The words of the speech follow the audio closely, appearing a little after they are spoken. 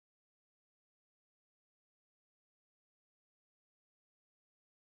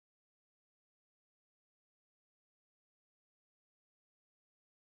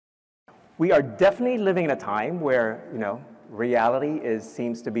We are definitely living in a time where, reality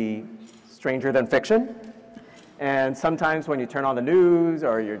seems to be stranger than fiction. And sometimes when you turn on the news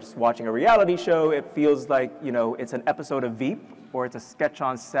or you're just watching a reality show, it feels like, it's an episode of Veep or it's a sketch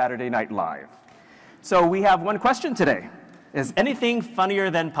on Saturday Night Live. So we have one question today. Is anything funnier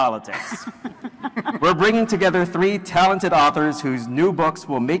than politics? We're bringing together 3 talented authors whose new books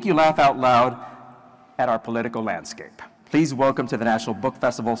will make you laugh out loud at our political landscape. Please welcome to the National Book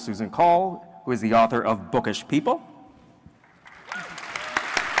Festival Susan Coll, who is the author of Bookish People.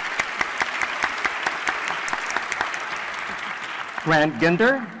 Grant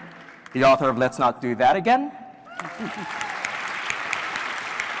Ginder, the author of Let's Not Do That Again.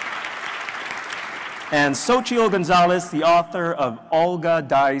 And Xochitl Gonzalez, the author of Olga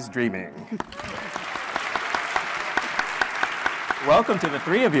Dies Dreaming. Welcome to the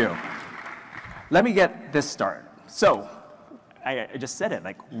 3 of you. Let me get this started. So, I just said it,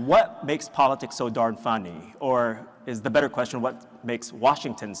 what makes politics so darn funny? Or is the better question, what makes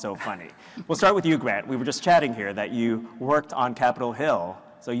Washington so funny? We'll start with you, Grant. We were just chatting here that you worked on Capitol Hill,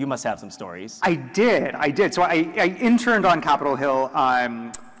 so you must have some stories. I did. So I interned on Capitol Hill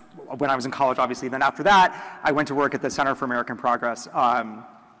when I was in college, obviously. Then after that, I went to work at the Center for American Progress,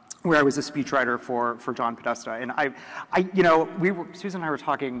 where I was a speechwriter for John Podesta. And Susan and I were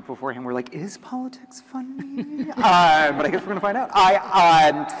talking beforehand. We're like, is politics funny? But I guess we're gonna find out.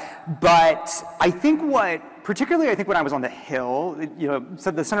 But I think particularly when I was on the Hill, so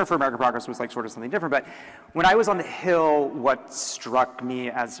the Center for American Progress was sort of something different. But when I was on the Hill, what struck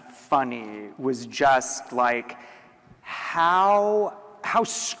me as funny was just how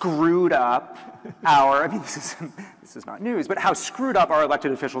screwed up this is not news, but how screwed up our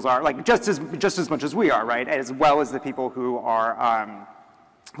elected officials are, just as much as we are, right? As well as the people who are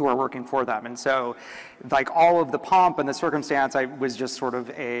working for them. And so, all of the pomp and the circumstance, was just sort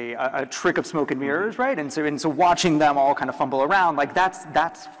of a trick of smoke and mirrors, right? And so watching them all kind of fumble around,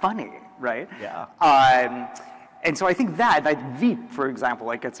 that's funny, right? Yeah. And so I think that Veep, for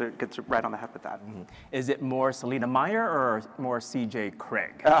example, gets it right on the head with that. Mm-hmm. Is it more Selena Meyer or more C.J.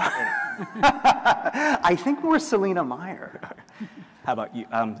 Craig? I think more Selena Meyer. How about you?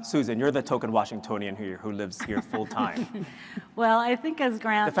 Susan, you're the token Washingtonian here who lives here full time. Well, I think as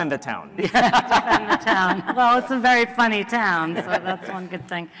Grant... Defend the town. Defend the town. Well, it's a very funny town, so that's one good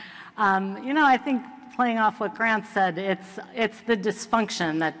thing. I think playing off what Grant said, it's the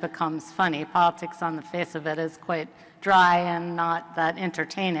dysfunction that becomes funny. Politics on the face of it is quite dry and not that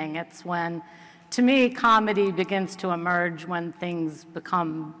entertaining. It's when, to me, comedy begins to emerge when things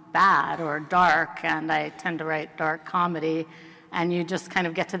become bad or dark, and I tend to write dark comedy, and you just kind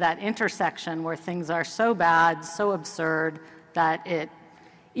of get to that intersection where things are so bad, so absurd, that it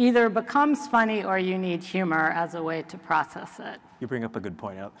either becomes funny or you need humor as a way to process it. You bring up a good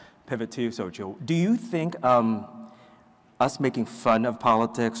point. I'll pivot to you, Xochitl. Do you think us making fun of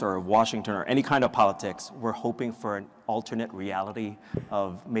politics or Washington or any kind of politics, we're hoping for an alternate reality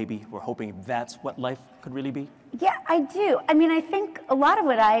of maybe we're hoping that's what life could really be? Yeah, I do. I think a lot of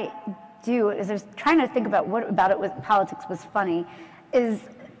what I do is I was trying to think about what about it with politics was funny, is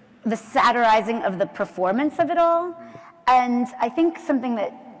the satirizing of the performance of it all. And I think something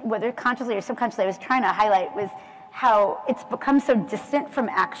that, whether consciously or subconsciously, I was trying to highlight was how it's become so distant from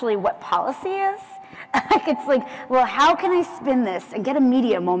actually what policy is. It's well, how can I spin this and get a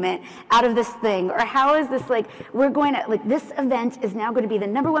media moment out of this thing? Or how is this we're going to, this event is now going to be the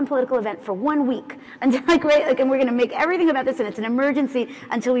 #1 political event for 1 week. And and we're going to make everything about this, and it's an emergency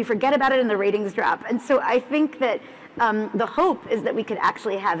until we forget about it and the ratings drop. And so I think that the hope is that we could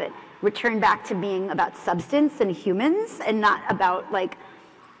actually have it return back to being about substance and humans and not about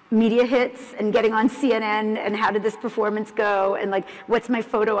media hits and getting on CNN and how did this performance go and what's my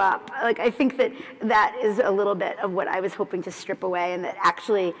photo op. I think that is a little bit of what I was hoping to strip away, and that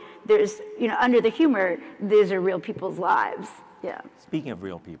actually there's, under the humor, these are real people's lives. Yeah. Speaking of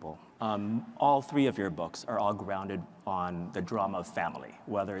real people, all 3 of your books are all grounded on the drama of family,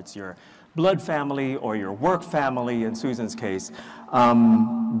 whether it's your blood family or your work family, in Susan's case.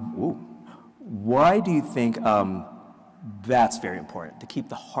 Why do you think that's very important, to keep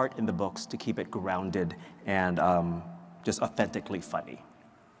the heart in the books, to keep it grounded and just authentically funny?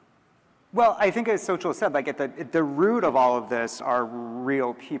 Well, I think as Xochitl said, at the root of all of this are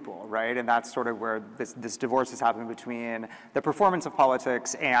real people, right? And that's sort of where this divorce has happened between the performance of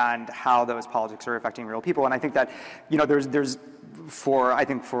politics and how those politics are affecting real people. And I think that, there's I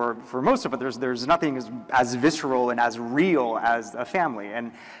think for most of it, there's nothing as visceral and as real as a family.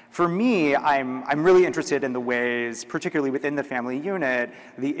 And for me, I'm really interested in the ways, particularly within the family unit,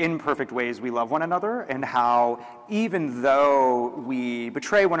 the imperfect ways we love one another, and how even though we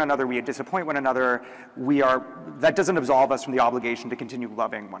betray one another, we disappoint one another, that doesn't absolve us from the obligation to continue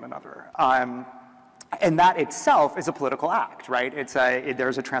loving one another. And that itself is a political act, right?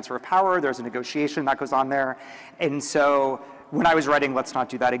 There's a transfer of power, there's a negotiation that goes on there. And so when I was writing Let's Not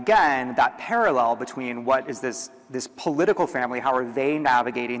Do That Again, that parallel between what is this political family, how are they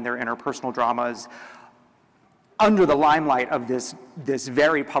navigating their interpersonal dramas under the limelight of this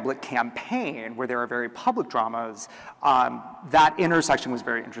very public campaign where there are very public dramas, that intersection was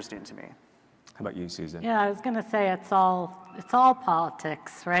very interesting to me. How about you, Susan? Yeah, I was going to say it's all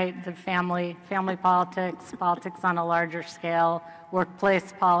politics, right? The family politics, politics on a larger scale,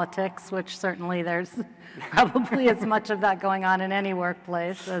 workplace politics, which certainly there's probably as much of that going on in any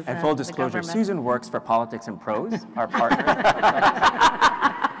workplace as and full the disclosure, government. Susan works for Politics and Prose, our partner.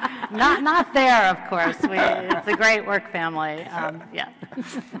 Not there, of course. It's a great work family. Yeah.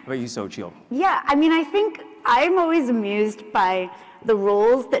 How about you, Xochitl? Yeah, I mean, I think I'm always amused by the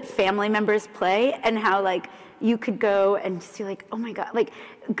roles that family members play and how, like, you could go and just be like, oh my God, like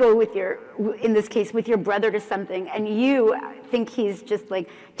go with in this case, with your brother to something, and you think he's just like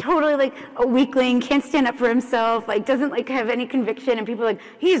totally like a weakling, can't stand up for himself, like doesn't like have any conviction, and people are like,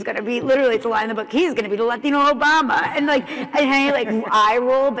 he's gonna be, literally it's a line in the book, he's gonna be the Latino Obama, and like, and you like eye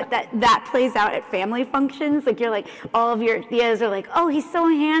roll, but that plays out at family functions, like you're like, all of your ideas are like, oh, he's so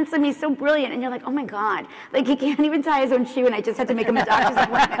handsome, he's so brilliant, and you're like, oh my God, like he can't even tie his own shoe, and I just had to make him a doctor's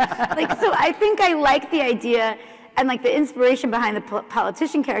appointment. Like, so I think I like the idea. And like the inspiration behind the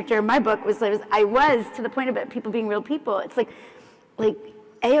politician character in my book was I was to the point about people being real people. It's like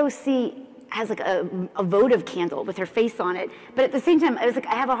AOC has like a votive candle with her face on it, but at the same time, I was like,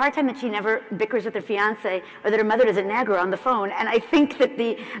 I have a hard time that she never bickers with her fiance or that her mother doesn't nag her on the phone. And I think that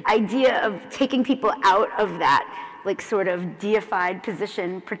the idea of taking people out of that like sort of deified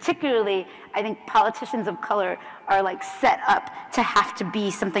position, particularly I think politicians of color are like set up to have to be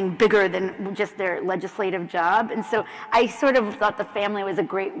something bigger than just their legislative job. And so I sort of thought the family was a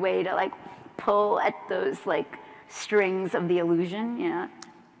great way to like pull at those like strings of the illusion, yeah.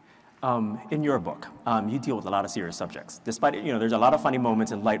 In your book, you deal with a lot of serious subjects. Despite, there's a lot of funny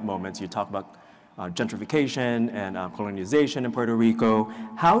moments and light moments. You talk about gentrification and colonization in Puerto Rico.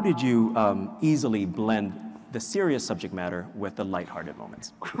 How did you easily blend the serious subject matter with the lighthearted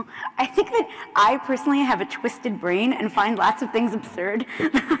moments? I think that I personally have a twisted brain and find lots of things absurd.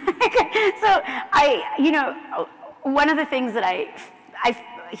 So one of the things that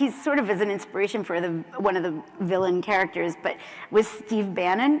he's sort of as an inspiration for one of the villain characters, but was Steve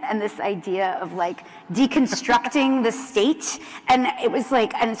Bannon and this idea of like deconstructing the state. And it was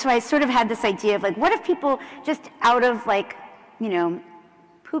like, and so I sort of had this idea of like, what if people just out of like,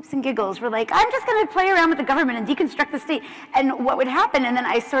 poops and giggles were like, I'm just going to play around with the government and deconstruct the state, and what would happen? And then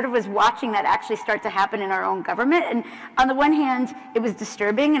I sort of was watching that actually start to happen in our own government. And on the one hand, it was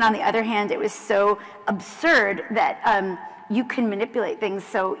disturbing, and on the other hand, it was so absurd that you can manipulate things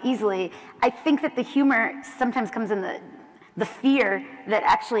so easily. I think that the humor sometimes comes in the fear that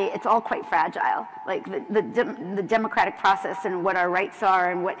actually it's all quite fragile, like the democratic process and what our rights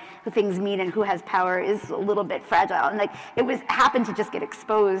are and what things mean and who has power is a little bit fragile, and like happened to just get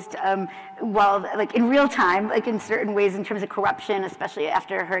exposed while like in real time, like in certain ways in terms of corruption, especially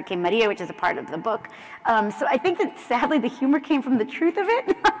after Hurricane Maria, which is a part of the book. So I think that sadly the humor came from the truth of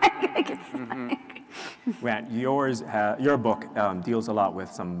it. Grant, your book deals a lot with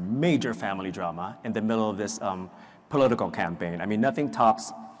some major family drama in the middle of this political campaign. I mean, nothing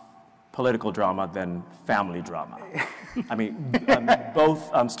tops political drama than family drama. I mean,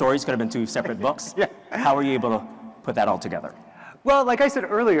 both stories could have been two separate books. Yeah. How were you able to put that all together? Well, like I said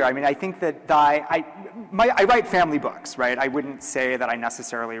earlier, I mean, I think that I write family books, right? I wouldn't say that I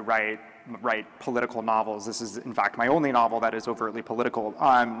necessarily write political novels. This is, in fact, my only novel that is overtly political.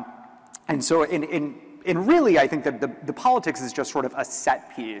 And so in really, I think that the politics is just sort of a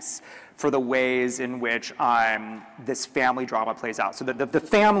set piece for the ways in which this family drama plays out. So the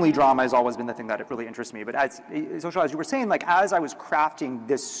family drama has always been the thing that really interests me. But as you were saying, like as I was crafting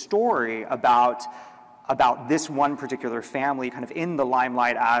this story about this one particular family kind of in the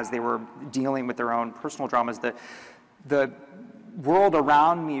limelight as they were dealing with their own personal dramas, the world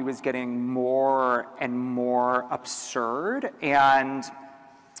around me was getting more and more absurd, and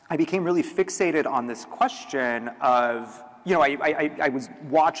I became really fixated on this question of, I was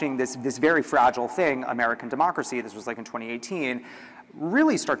watching this very fragile thing, American democracy, this was like in 2018,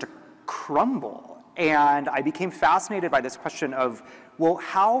 really start to crumble. And I became fascinated by this question of, well,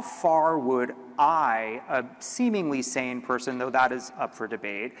 how far would I, a seemingly sane person, though that is up for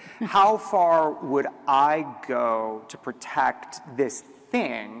debate, how far would I go to protect this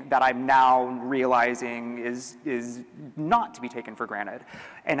thing that I'm now realizing is not to be taken for granted?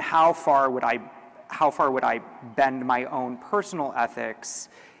 And how far would I bend my own personal ethics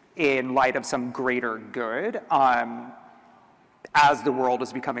in light of some greater good, as the world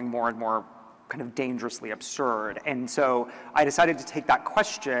is becoming more and more kind of dangerously absurd? And so I decided to take that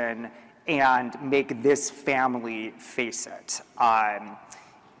question and make this family face it.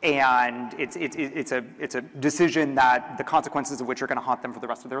 And it's a decision that the consequences of which are going to haunt them for the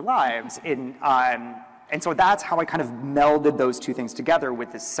rest of their lives. And so that's how I kind of melded those two things together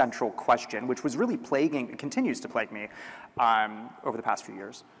with this central question, which was really plaguing, continues to plague me over the past few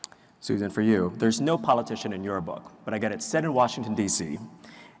years. Susan, for you, there's no politician in your book, but again, it's set in Washington, D.C.,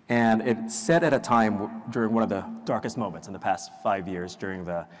 and it's set at a time during one of the darkest moments in the past 5 years during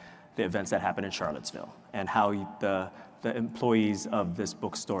the events that happened in Charlottesville, and how the employees of this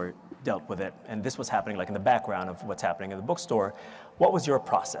bookstore dealt with it. And this was happening like in the background of what's happening in the bookstore. What was your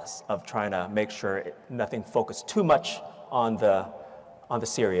process of trying to make sure nothing focused too much on the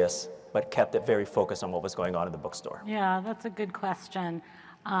serious, but kept it very focused on what was going on in the bookstore? Yeah, that's a good question.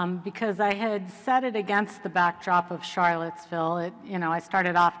 Because I had set it against the backdrop of Charlottesville. I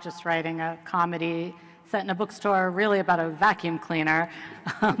started off just writing a comedy set in a bookstore, really about a vacuum cleaner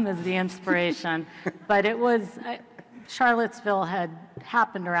as the inspiration. But it was, Charlottesville had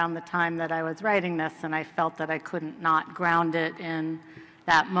happened around the time that I was writing this, and I felt that I couldn't not ground it in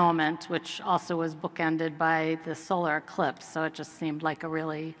that moment, which also was bookended by the solar eclipse. So it just seemed like a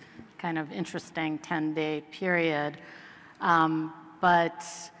really kind of interesting 10-day period. I'm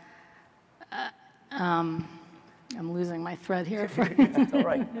losing my thread here. That's all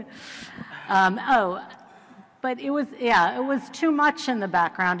right. But it was too much in the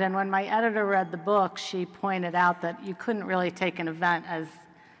background. And when my editor read the book, she pointed out that you couldn't really take an event as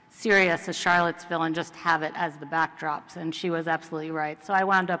serious as Charlottesville and just have it as the backdrops. And she was absolutely right. So I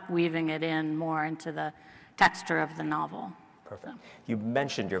wound up weaving it in more into the texture of the novel. Perfect. You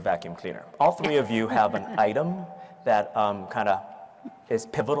mentioned your vacuum cleaner. All three of you have an item that kind of is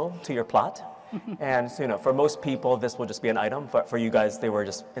pivotal to your plot. And for most people, this will just be an item, but for you guys, they were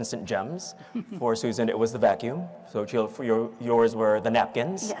just instant gems. For Susan, it was the vacuum. So Jill, for yours were the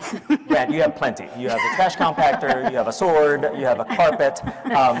napkins. Yes. Grant, you have plenty. You have the trash compactor, you have a sword, you have a carpet.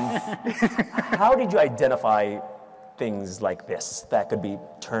 How did you identify things like this that could be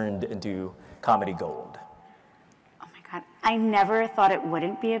turned into comedy gold? Oh my God, I never thought it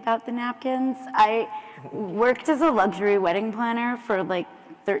wouldn't be about the napkins. I worked as a luxury wedding planner for like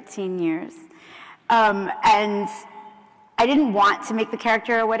 13 years. And I didn't want to make the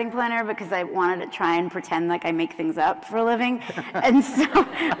character a wedding planner because I wanted to try and pretend like I make things up for a living. And so,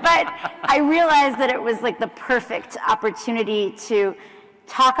 but I realized that it was like the perfect opportunity to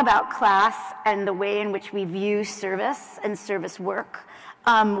talk about class and the way in which we view service and service work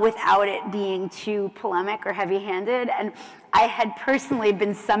without it being too polemic or heavy-handed. And I had personally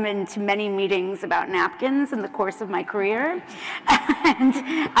been summoned to many meetings about napkins in the course of my career. And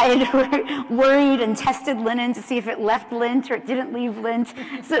I had worried and tested linen to see if it left lint or it didn't leave lint.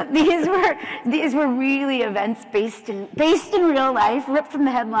 So these were really events based in real life, ripped from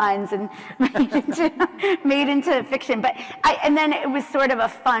the headlines and made into fiction. And then it was sort of a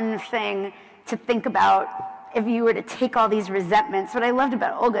fun thing to think about. If you were to take all these resentments, what I loved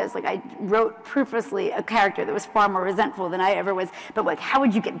about Olga is like I wrote purposely a character that was far more resentful than I ever was, but like how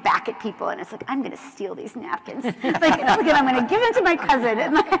would you get back at people? And it's like, I'm gonna steal these napkins. and I'm gonna give them to my cousin.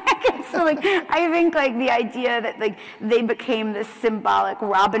 And so like, I think like the idea that like they became this symbolic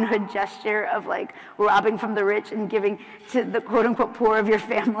Robin Hood gesture of like robbing from the rich and giving to the quote unquote poor of your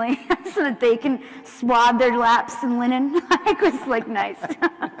family so that they can swab their laps in linen, was like nice.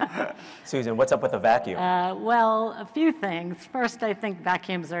 Susan, what's up with the vacuum? Well, a few things. First, I think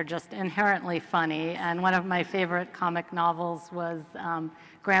vacuums are just inherently funny, and one of my favorite comic novels was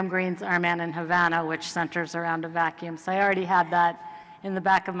Graham Greene's Our Man in Havana, which centers around a vacuum. So I already had that in the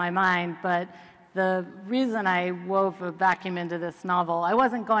back of my mind, but the reason I wove a vacuum into this novel, I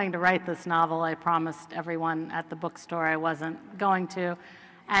wasn't going to write this novel. I promised everyone at the bookstore I wasn't going to,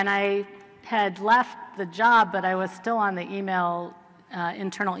 and I had left the job, but I was still on the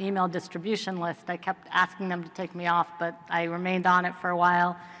internal email distribution list. I kept asking them to take me off, but I remained on it for a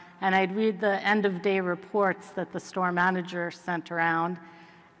while. And I'd read the end-of-day reports that the store manager sent around,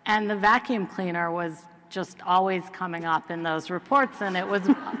 and the vacuum cleaner was just always coming up in those reports, and it was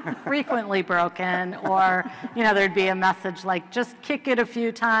frequently broken, or there'd be a message like, just kick it a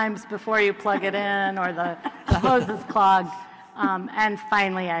few times before you plug it in, or the hose is clogged. And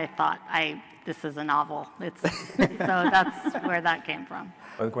finally I thought, this is a novel. So that's where that came from.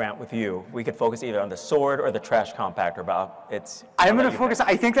 Well, Grant, with you, we could focus either on the sword or the trash compactor, but it's... I'm going to focus,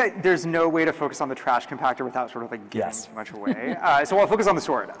 I think that there's no way to focus on the trash compactor without sort of like giving too much away. So I'll focus on the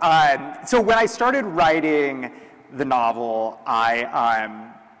sword. So when I started writing the novel,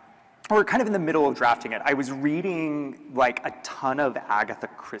 or kind of in the middle of drafting it, I was reading like a ton of Agatha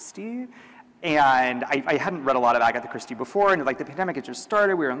Christie. And I hadn't read a lot of Agatha Christie before, and like the pandemic had just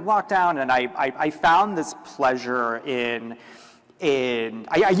started, we were in lockdown, and I found this pleasure in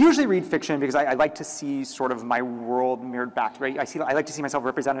I usually read fiction because I like to see sort of my world mirrored back, right? I like to see myself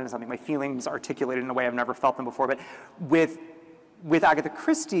represented in something, my feelings articulated in a way I've never felt them before. But with Agatha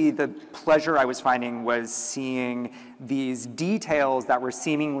Christie, the pleasure I was finding was seeing these details that were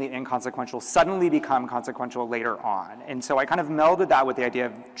seemingly inconsequential suddenly become consequential later on. And so I kind of melded that with the idea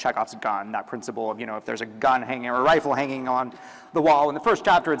of Chekhov's gun, that principle of, if there's a gun hanging or a rifle hanging on the wall in the first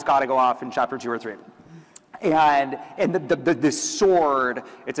chapter, it's got to go off in chapter 2 or 3. And the sword,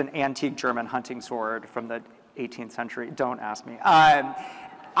 it's an antique German hunting sword from the 18th century. Don't ask me.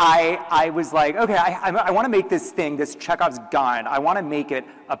 I was like, okay, I want to make this thing, this Chekhov's gun, I want to make it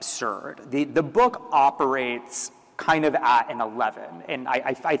absurd. The book operates kind of at an 11. And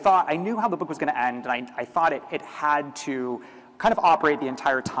I thought, I knew how the book was going to end, and I thought it had to kind of operate the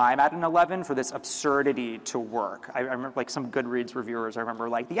entire time at an 11 for this absurdity to work. I remember like some Goodreads reviewers, I remember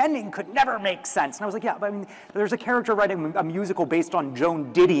like, the ending could never make sense. And I was like, yeah, but I mean, there's a character writing a musical based on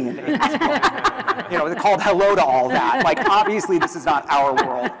Joan Didion in this book, called Hello to All That. Like, obviously this is not our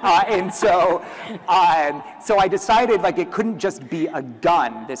world. And so I decided like it couldn't just be a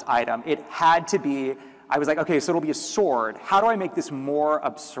gun, this item. It had to be, I was like, okay, so it'll be a sword. How do I make this more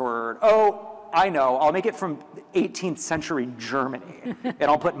absurd? Oh, I know, I'll make it from 18th century Germany, and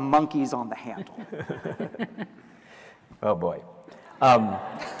I'll put monkeys on the handle. Oh boy.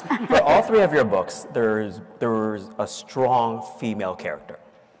 For all three of your books, there's a strong female character.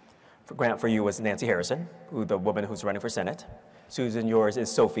 For Grant, for you was Nancy Harrison, the woman who's running for Senate. Susan, yours is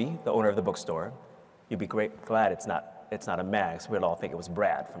Sophie, the owner of the bookstore. You'd be glad it's not a man, because we'd all think it was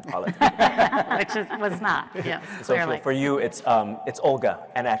Brad from politics. Which was not, yes, So clearly. for you, it's Olga,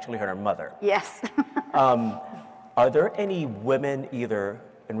 and actually her mother. Yes. Are there any women, either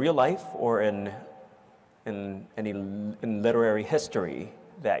in real life or in literary history,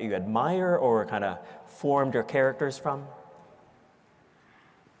 that you admire or kind of formed your characters from?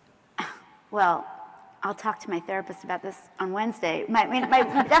 Well, I'll talk to my therapist about this on Wednesday.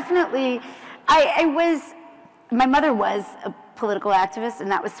 My mother was a political activist, and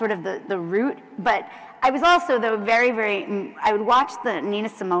that was sort of the root. But I was also, though, very, very, I would watch the Nina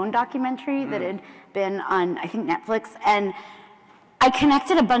Simone documentary that had been on, I think, Netflix, and I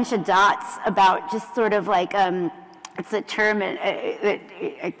connected a bunch of dots about just sort of like, it's a term that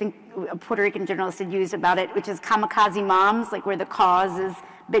I think a Puerto Rican journalist had used about it, which is kamikaze moms, like where the cause is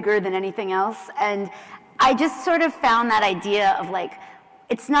bigger than anything else. And I just sort of found that idea of like,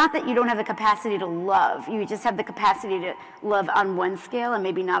 it's not that you don't have the capacity to love, you just have the capacity to love on one scale and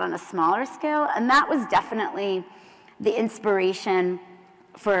maybe not on a smaller scale. And that was definitely the inspiration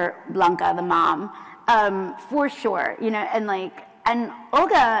for Blanca, the mom, for sure, and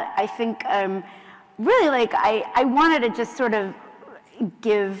Olga, I think, really like, I wanted to just sort of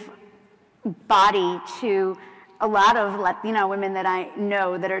give body to a lot of Latina women that I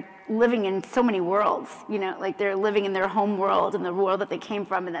know that are living in so many worlds, like they're living in their home world and the world that they came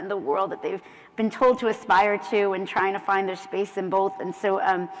from, and then the world that they've been told to aspire to, and trying to find their space in both. And so,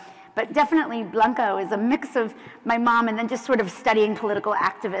 but definitely Blanca is a mix of my mom and then just sort of studying political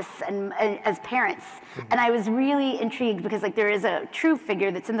activists and as parents. And I was really intrigued because like there is a true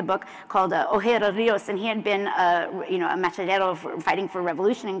figure that's in the book called Ojeda Rios, and he had been a machadero fighting for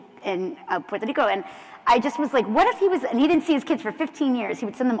revolution in Puerto Rico. And I just was like, what if he was, and he didn't see his kids for 15 years, he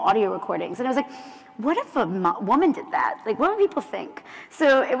would send them audio recordings. And I was like, what if a woman did that? Like, what would people think?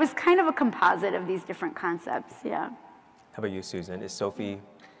 So it was kind of a composite of these different concepts, yeah. How about you, Susan? Is Sophie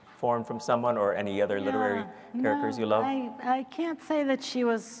formed from someone or any other literary characters you love? I can't say that she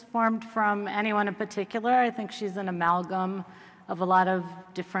was formed from anyone in particular. I think she's an amalgam of a lot of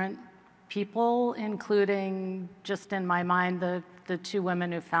different people, including, just in my mind, the two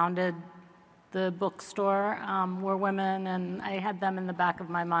women who founded the bookstore were women, and I had them in the back of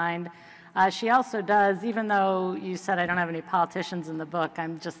my mind. She also does, even though you said I don't have any politicians in the book,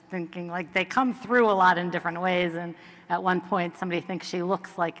 I'm just thinking like they come through a lot in different ways. And at one point, somebody thinks she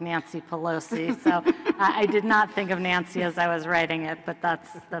looks like Nancy Pelosi. So I did not think of Nancy as I was writing it, but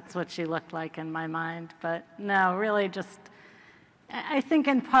that's what she looked like in my mind. But no, really just, I think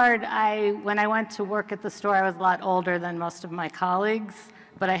in part, when I went to work at the store, I was a lot older than most of my colleagues,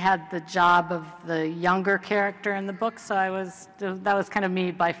 but I had the job of the younger character in the book, so that was kind of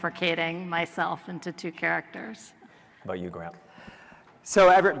me bifurcating myself into two characters. How about you, Grant?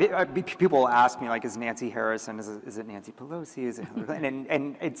 So people ask me, like, is Nancy Harrison, is it Nancy Pelosi, is it Hillary?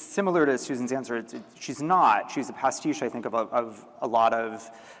 And it's similar to Susan's answer. She's not. She's a pastiche, I think, of a lot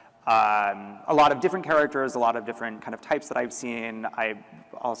of different characters, a lot of different kind of types that I've seen. I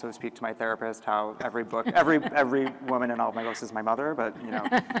also speak to my therapist how every woman in all of my books is my mother, but you know,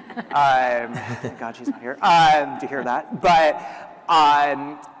 thank God she's not here to hear that. But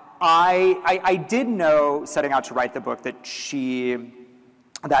I did know, setting out to write the book, that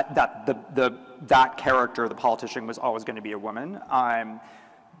that character, the politician, was always going to be a woman.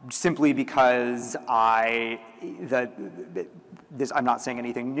 Simply because I'm not saying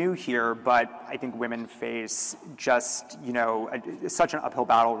anything new here, but I think women face just, such an uphill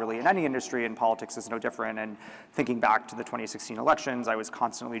battle really in any industry, and politics is no different. And thinking back to the 2016 elections, I was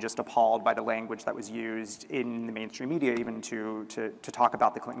constantly just appalled by the language that was used in the mainstream media, even to talk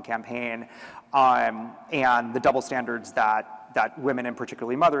about the Clinton campaign, and the double standards that women, and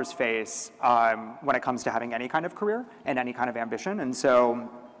particularly mothers, face when it comes to having any kind of career and any kind of ambition. And so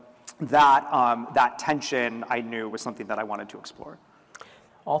that tension, I knew, was something that I wanted to explore.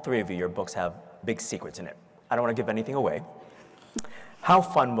 All three of you, your books have big secrets in it. I don't want to give anything away. How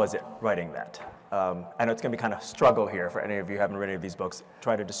fun was it writing that? I know it's going to be kind of struggle here for any of you who haven't read any of these books.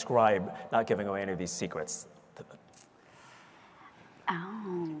 Try to describe not giving away any of these secrets.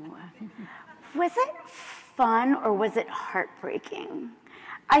 Oh, was it fun or was it heartbreaking?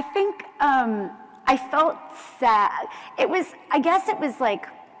 I think I felt sad. I guess it was like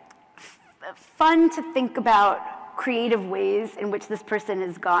fun to think about creative ways in which this person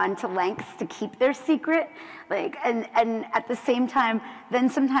has gone to lengths to keep their secret, and at the same time, then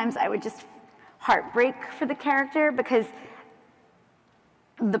sometimes I would just heartbreak for the character because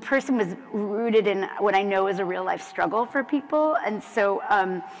the person was rooted in what I know is a real life struggle for people, and so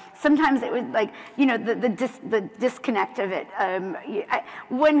sometimes it was like, the disconnect of it.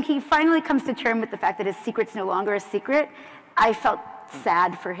 When he finally comes to terms with the fact that his secret's no longer a secret, I felt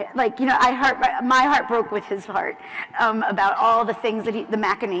sad for him. My heart broke with his heart about all the things the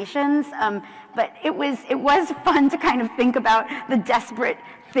machinations. But it was fun to kind of think about the desperate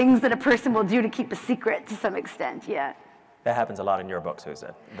things that a person will do to keep a secret to some extent. Yeah. That happens a lot in your books,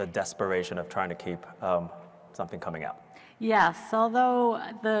 Susan. The desperation of trying to keep something coming out. Yes, although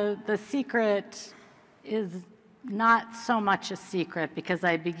the secret is not so much a secret because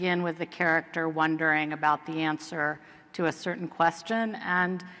I begin with the character wondering about the answer to a certain question,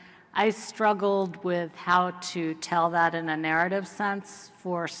 and I struggled with how to tell that in a narrative sense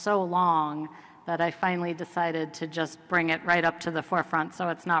for so long that I finally decided to just bring it right up to the forefront, so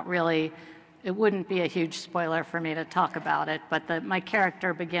it wouldn't be a huge spoiler for me to talk about it, but my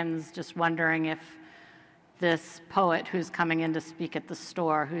character begins just wondering if this poet who's coming in to speak at the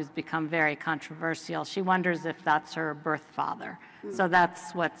store, who's become very controversial, she wonders if that's her birth father. So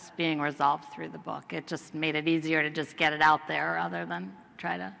that's what's being resolved through the book. It just made it easier to just get it out there rather than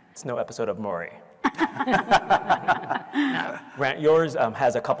try to... It's no episode of Maury. No. Grant, yours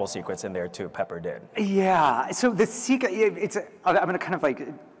has a couple secrets in there too, Pepper did. Yeah, so the secret, I'm going to kind of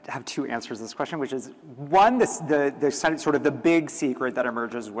have two answers to this question, which is, one, the sort of the big secret that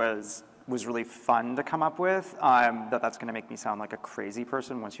emerges was really fun to come up with. That's going to make me sound like a crazy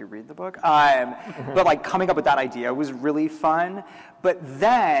person once you read the book. But coming up with that idea was really fun. But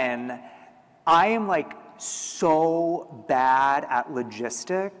then I am so bad at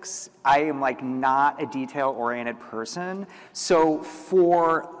logistics. I am not a detail-oriented person. So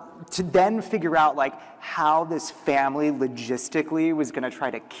to then figure out how this family logistically was going to try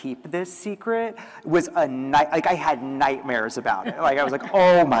to keep this secret was I had nightmares about it. I was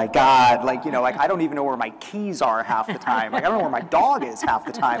oh my God, I don't even know where my keys are half the time. I don't know where my dog is half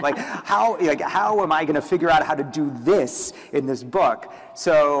the time. How am I going to figure out how to do this in this book?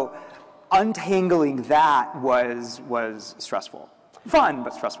 So untangling that was stressful. Fun,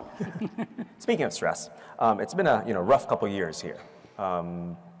 but stressful. Speaking of stress, it's been a rough couple years here.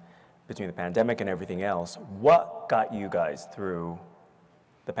 Between the pandemic and everything else, what got you guys through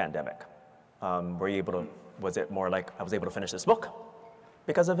the pandemic? Was it more like I was able to finish this book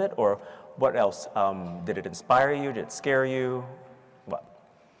because of it, or what else? Did it inspire you? Did it scare you? What?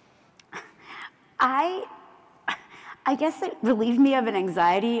 I guess it relieved me of an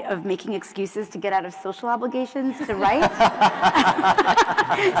anxiety of making excuses to get out of social obligations to write.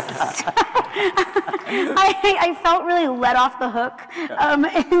 I felt really let off the hook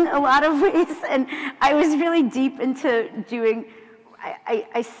in a lot of ways, and I was really deep into doing.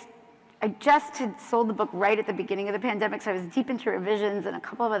 I just had sold the book right at the beginning of the pandemic, so I was deep into revisions and a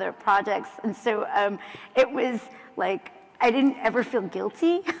couple of other projects, and so it was like I didn't ever feel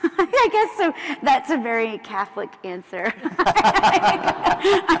guilty, I guess, so that's a very Catholic answer.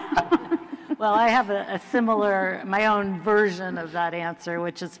 Well, I have a similar, my own version of that answer,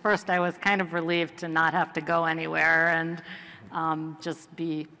 which is first I was kind of relieved to not have to go anywhere and just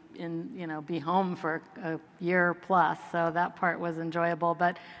be be home for a year plus, so that part was enjoyable.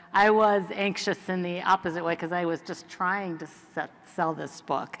 But I was anxious in the opposite way because I was just trying to sell this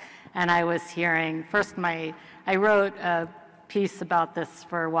book, and I was hearing first I wrote a piece about this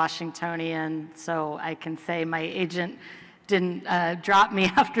for Washingtonian, so I can say my agent didn't drop me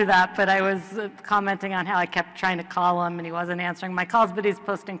after that, but I was commenting on how I kept trying to call him and he wasn't answering my calls, but he's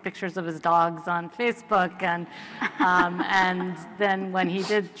posting pictures of his dogs on Facebook, and then when he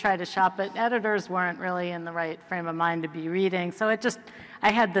did try to shop it, editors weren't really in the right frame of mind to be reading, so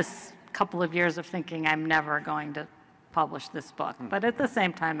I had this couple of years of thinking I'm never going to publish this book, but at the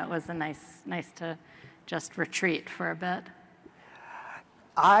same time it was nice to just retreat for a bit.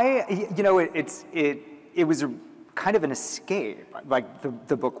 It was kind of an escape, like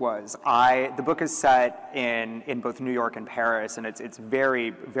the book was. The book is set in both New York and Paris, and it's very,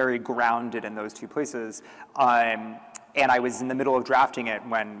 very grounded in those two places. And I was in the middle of drafting it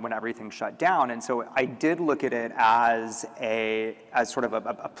when everything shut down, and so I did look at it as sort of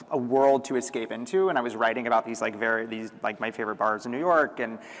a world to escape into. And I was writing about these my favorite bars in New York,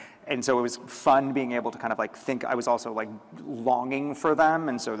 and so it was fun being able to kind of think. I was also longing for them,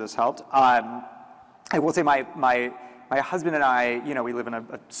 and so this helped. I will say my husband and I, we live in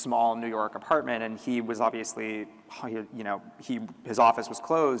a small New York apartment, and he was obviously, his office was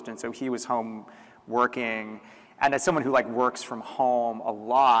closed, and so he was home working. And as someone who works from home a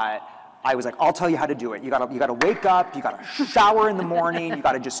lot, I was like, I'll tell you how to do it. You gotta wake up, you gotta shower in the morning, you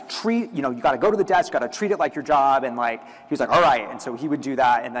gotta just treat, you gotta go to the desk, you gotta treat it like your job. And he was like, all right. And so he would do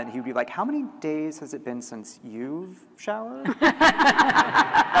that, and then he'd be like, how many days has it been since you've showered?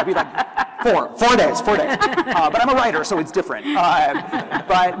 I'd be like, four days. But I'm a writer, so it's different.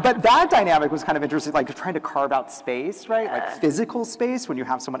 But that dynamic was kind of interesting, trying to carve out space, right? Physical space when you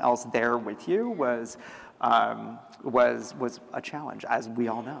have someone else there with you was a challenge, as we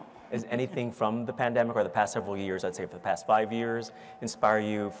all know. Is anything from the pandemic or the past several years, I'd say for the past 5 years, inspire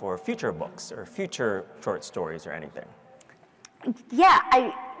you for future books or future short stories or anything? Yeah,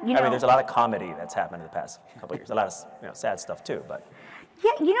 I mean, there's a lot of comedy that's happened in the past couple of years. A lot of sad stuff too, but.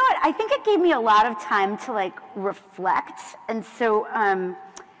 Yeah, you know what? I think it gave me a lot of time to reflect, and so, and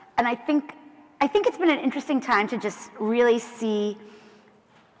I think it's been an interesting time to just really see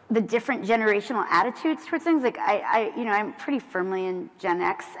the different generational attitudes towards things. I'm pretty firmly in Gen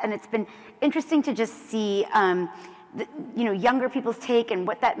X, and it's been interesting to just see, younger people's take and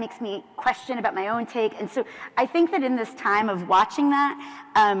what that makes me question about my own take. And so I think that in this time of watching that,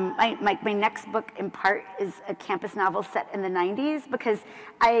 my next book in part is a campus novel set in the 90s, because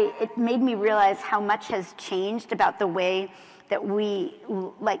it made me realize how much has changed about the way that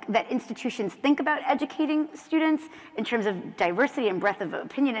that institutions think about educating students in terms of diversity and breadth of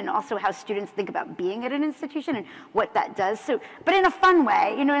opinion, and also how students think about being at an institution and what that does. So, but in a fun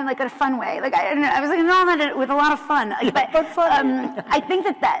way, in a fun way. I was no, with a lot of fun. But fun. I think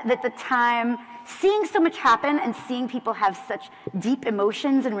that the time, seeing so much happen and seeing people have such deep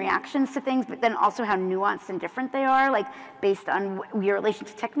emotions and reactions to things, but then also how nuanced and different they are, based on your relation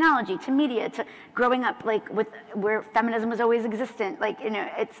to technology, to media, to growing up with where feminism was always existent.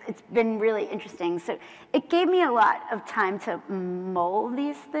 It's been really interesting. So it gave me a lot of time to mull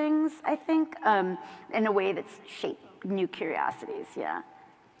these things, I think, in a way that's shaped new curiosities. Yeah.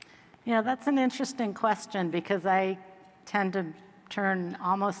 Yeah, that's an interesting question, because I tend to turn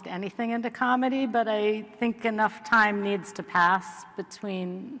almost anything into comedy, but I think enough time needs to pass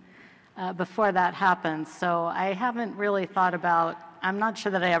before that happens. So I haven't really thought about, I'm not sure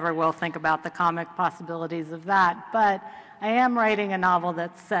that I ever will think about the comic possibilities of that, but I am writing a novel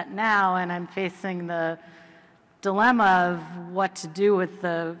that's set now, and I'm facing the dilemma of what to do with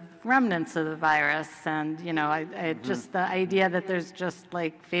the remnants of the virus. And just the idea that there's just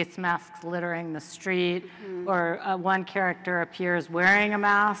face masks littering the street, or one character appears wearing a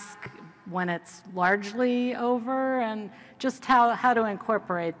mask when it's largely over, and just how to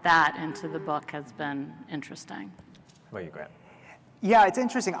incorporate that into the book has been interesting. How about you, Grant? Yeah, it's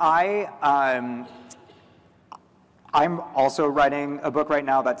interesting. I'm also writing a book right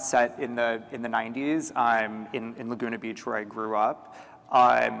now that's set in the 90s in Laguna Beach, where I grew up.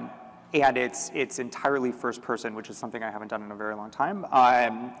 And it's entirely first person, which is something I haven't done in a very long time,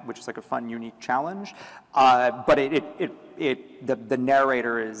 which is like a fun, unique challenge. But the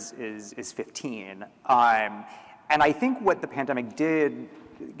narrator is 15. And I think what the pandemic did,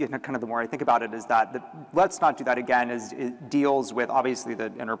 kind of the more I think about it, is that Let's Not Do That Again it deals with obviously the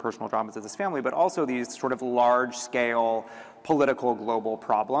interpersonal dramas of this family, but also these sort of large-scale political global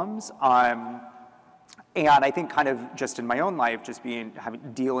problems. And I think kind of just in my own life, just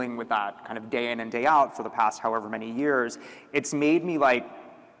dealing with that kind of day in and day out for the past however many years, it's made me like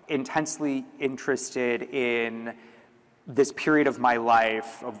intensely interested in this period of my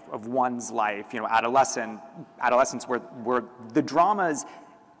life, of one's life, adolescence where the dramas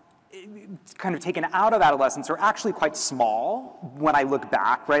kind of taken out of adolescence are actually quite small when I look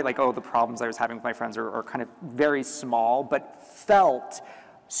back, right? Like, oh, the problems I was having with my friends are kind of very small, but felt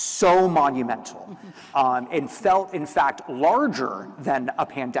so monumental, and felt, in fact, larger than a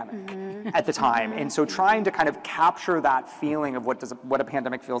pandemic at the time. And so trying to kind of capture that feeling of what a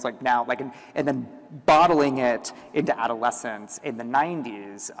pandemic feels like now, like, and then bottling it into adolescence in the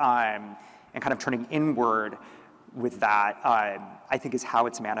 90s, and kind of turning inward with that, I think is how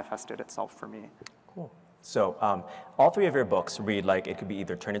it's manifested itself for me. Cool. So all three of your books read like it could be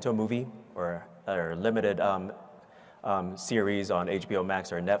either turned into a movie or limited series on HBO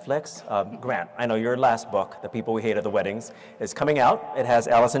Max or Netflix. Grant, I know your last book, The People We Hate at the Weddings, is coming out. It has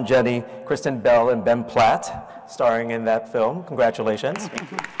Allison Janney, Kristen Bell, and Ben Platt starring in that film. Congratulations.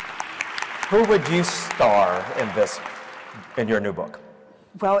 Who would you star in your new book?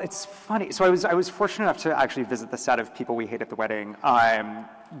 Well, it's funny. So I was fortunate enough to actually visit the set of People We Hate at the Wedding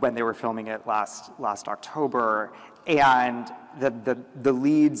when they were filming it last October, and the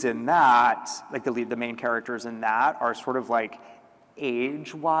leads in that, like the main characters in that, are sort of like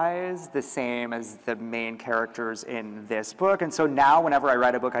age-wise the same as the main characters in this book. And so now whenever I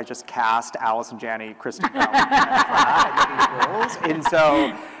write a book, I just cast Allison Janney, Kristen Bell, and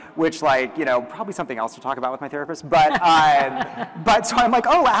so, which, like, probably something else to talk about with my therapist, but so I'm like,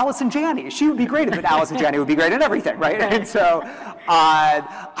 oh, Allison Janney, she would be great in it. Allison Janney would be great in everything, right? And so,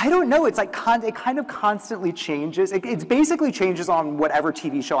 I don't know, it's like, it kind of constantly changes. It basically changes on whatever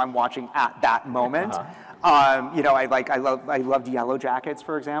TV show I'm watching at that moment. I loved Yellow Jackets,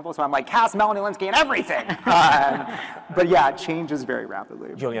 for example, so I'm like, cast Melanie Lynskey in everything. But yeah, it changes very rapidly.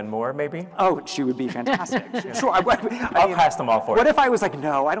 Julianne Moore, maybe? Oh, she would be fantastic. Sure. I'll cast them all for you. What if I was like,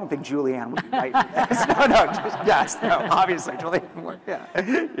 no, I don't think Julianne would be right for this. No, obviously, Julianne Moore, yeah.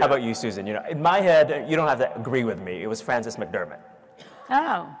 How about you, Susan? In my head, you don't have to agree with me. It was Frances McDermott.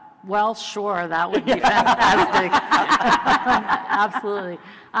 Oh, well, sure, that would be fantastic. Absolutely.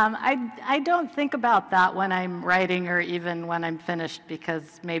 I don't think about that when I'm writing or even when I'm finished,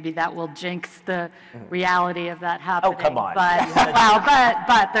 because maybe that will jinx the reality of that happening. Oh, come on.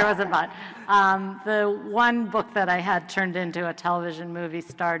 But there was a but. The one book that I had turned into a television movie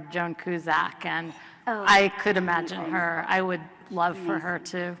starred Joan Cusack, and I could imagine her. I would love for her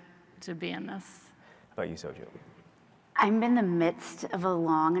to be in this. How about you, Xochitl? I'm in the midst of a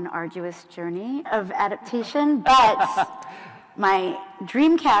long and arduous journey of adaptation, but my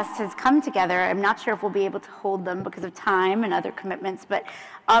dream cast has come together. I'm not sure if we'll be able to hold them because of time and other commitments, but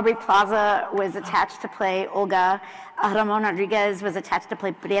Aubrey Plaza was attached to play Olga, Ramon Rodriguez was attached to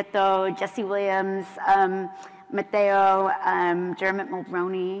play Prieto, Jesse Williams, Mateo, Dermot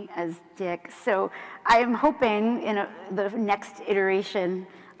Mulroney as Dick. So I am hoping in the next iteration,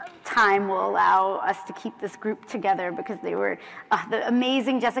 time will allow us to keep this group together, because they were the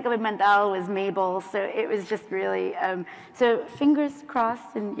amazing Jessica Pimentel was Mabel, so it was just really so fingers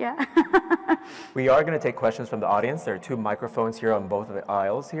crossed, and yeah. We are going to take questions from the audience. There are 2 microphones here on both of the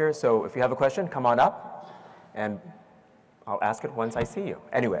aisles here, so if you have a question, come on up and I'll ask it once I see you.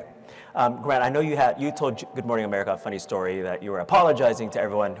 Anyway, Grant, I know you told Good Morning America a funny story that you were apologizing to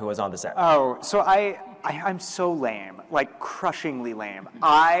everyone who was on the set. Oh, so I'm so lame, like crushingly lame.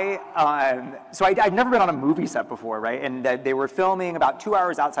 So I'd never been on a movie set before, right? And they were filming about 2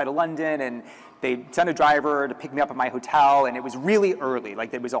 hours outside of London, and they sent a driver to pick me up at my hotel, and it was really early.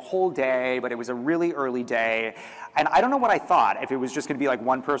 Like, it was a whole day, but it was a really early day. And I don't know what I thought, if it was just gonna be like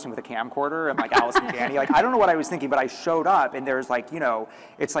one person with a camcorder and like Allison Janney. Like, I don't know what I was thinking, but I showed up, and there's like,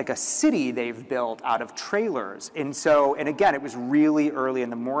 it's like a city they've built out of trailers. And again, it was really early in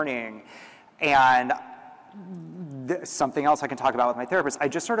the morning, and something else I can talk about with my therapist. I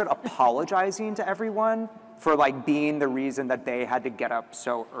just started apologizing to everyone for like being the reason that they had to get up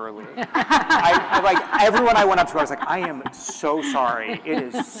so early. Like everyone I went up to, I was like, I am so sorry. It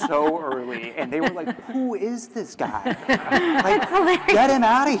is so early. And they were like, who is this guy? Like, get him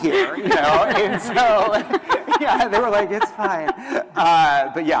out of here, you know? And so, yeah, they were like, it's fine.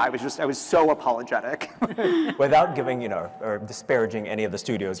 But yeah, I was so apologetic. Without giving, or disparaging any of the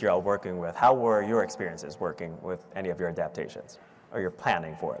studios you're all working with, how were your experiences working with any of your adaptations or your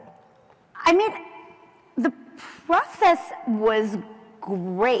planning for it? I mean, the process was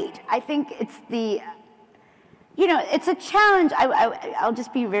great. I think it's it's a challenge. I'll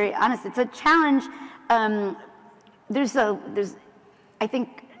just be very honest. It's a challenge. There's I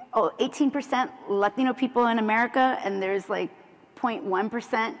think 18% Latino people in America, and there's like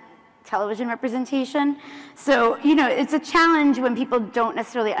 0.1% television representation. So, it's a challenge when people don't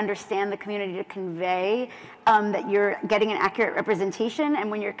necessarily understand the community to convey that you're getting an accurate representation. And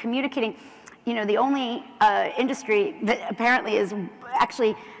when you're communicating, the only industry that apparently is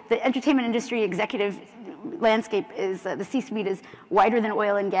actually the entertainment industry executive landscape is the C-suite is wider than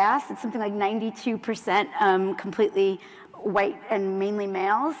oil and gas. It's something like 92% completely white and mainly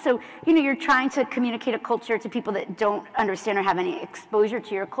males. So, you're trying to communicate a culture to people that don't understand or have any exposure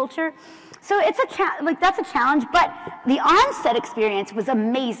to your culture. So it's that's a challenge, but the on-set experience was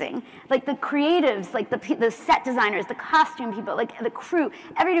amazing. Like the creatives, like the set designers, the costume people, like the crew,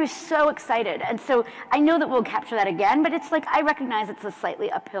 everybody was so excited. And so I know that we'll capture that again, but it's like, I recognize it's a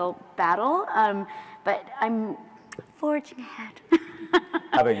slightly uphill battle, but I'm forging ahead.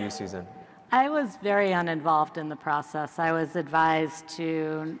 How about you, Susan? I was very uninvolved in the process. I was advised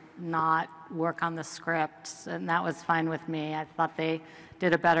to not work on the script, and that was fine with me. I thought they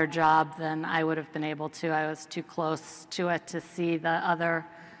did a better job than I would have been able to. I was too close to it to see the other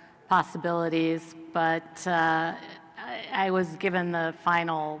possibilities, but I was given the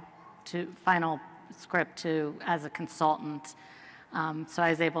final script as a consultant. So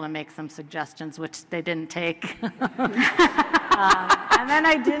I was able to make some suggestions, which they didn't take. And then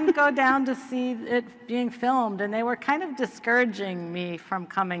I didn't go down to see it being filmed, and they were kind of discouraging me from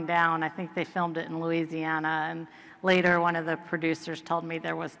coming down. I think they filmed it in Louisiana, and later one of the producers told me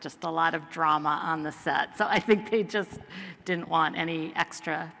there was just a lot of drama on the set. So I think they just didn't want any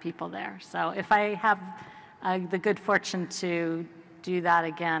extra people there. So if I have the good fortune to do that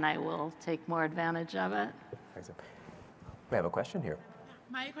again, I will take more advantage of it. We have a question here.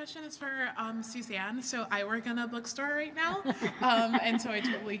 My question is for Suzanne. So I work in a bookstore right now, and so I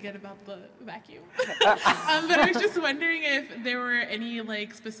totally get about the vacuum. But I was just wondering if there were any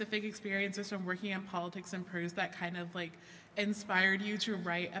specific experiences from working in politics and prose that kind of inspired you to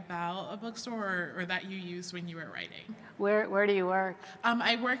write about a bookstore, or that you used when you were writing. Where do you work?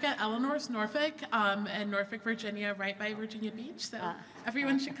 I work at Eleanor's Norfolk in Norfolk, Virginia, right by Virginia Beach. So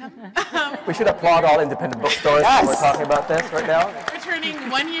everyone should come. We should applaud all independent bookstores. Yes. We're talking about this right now. We're turning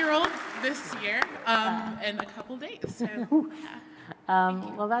 1 year old this year in a couple days. So,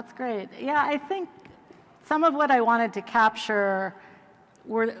 yeah. Well, that's great. Yeah, I think some of what I wanted to capture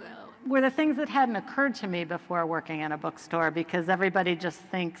were the things that hadn't occurred to me before working in a bookstore, because everybody just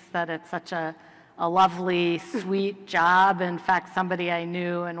thinks that it's such a lovely, sweet job. In fact, somebody I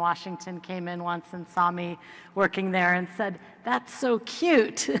knew in Washington came in once and saw me working there and said, "That's so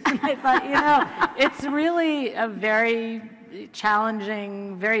cute." And I thought, it's really a very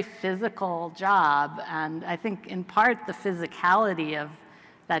challenging, very physical job. And I think in part the physicality of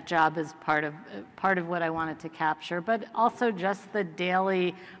that job is part of what I wanted to capture, but also just the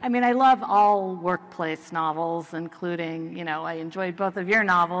daily. I mean, I love all workplace novels, including, I enjoyed both of your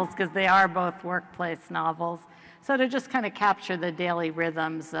novels because they are both workplace novels. So to just kind of capture the daily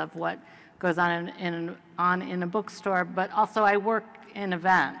rhythms of what goes on in a bookstore, but also I work in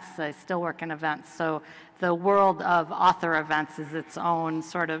events. I still work in events. So the world of author events is its own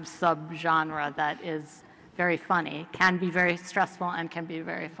sort of subgenre that is very funny, can be very stressful, and can be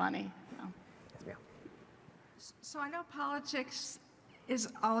very funny. So I know politics is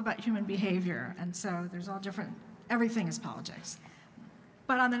all about human behavior, and so there's all different, everything is politics.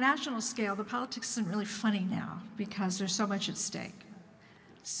 But on the national scale, the politics isn't really funny now because there's so much at stake.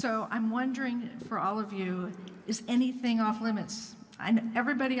 So I'm wondering for all of you, is anything off limits?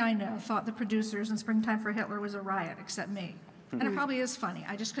 Everybody I know thought the producers in Springtime for Hitler was a riot, except me. And it probably is funny.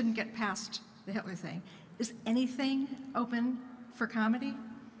 I just couldn't get past the Hitler thing. Is anything open for comedy?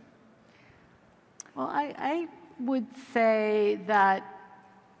 Well, I would say that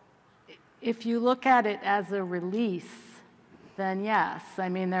if you look at it as a release, then yes. I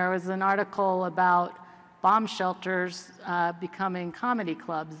mean, there was an article about bomb shelters becoming comedy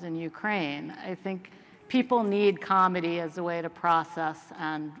clubs in Ukraine. I think people need comedy as a way to process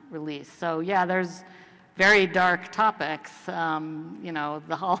and release. So yeah, there's very dark topics. You know,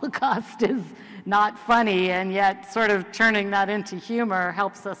 the Holocaust is not funny, and yet sort of turning that into humor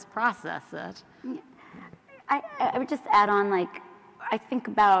helps us process it. I would just add on, like, I think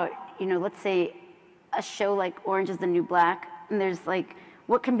about, you know, let's say a show like Orange is the New Black, and there's like,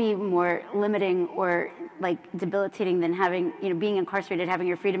 what can be more limiting or like debilitating than having, you know, being incarcerated, having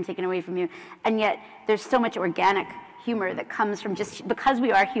your freedom taken away from you, and yet there's so much organic humor that comes from just, because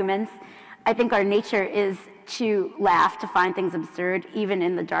we are humans, I think our nature is to laugh, to find things absurd, even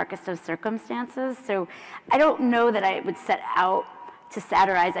in the darkest of circumstances. So I don't know that I would set out to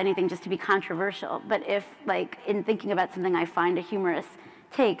satirize anything just to be controversial, but if, like, in thinking about something I find a humorous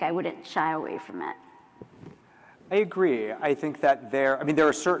take, I wouldn't shy away from it. I agree. I think that there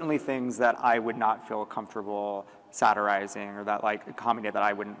are certainly things that I would not feel comfortable satirizing, or that, like, a comedy that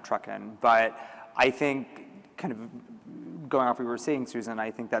I wouldn't truck in. But I think, kind of going off what you were saying, Susan,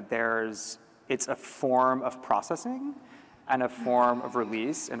 I think that it's a form of processing and a form of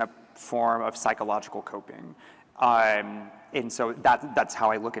release and a form of psychological coping. And so that's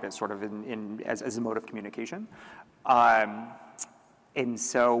how I look at it, sort of as a mode of communication. And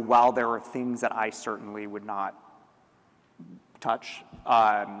so while there are things that I certainly would not touch,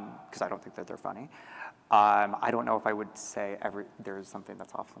 because I don't think that they're funny, I don't know if I would say there's something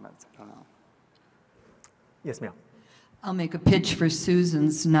that's off limits. I don't know. Yes, ma'am. I'll make a pitch for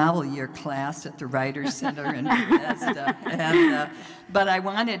Susan's novel year class at the Writers Center in Bethesda. But I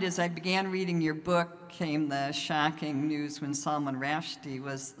wanted, as I began reading your book, came the shocking news when Salman Rushdie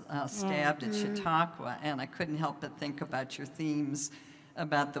was stabbed at Chautauqua, and I couldn't help but think about your themes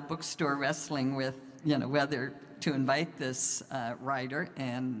about the bookstore wrestling with, you know, whether to invite this writer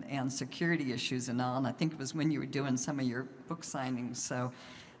and security issues and all. And I think it was when you were doing some of your book signings, so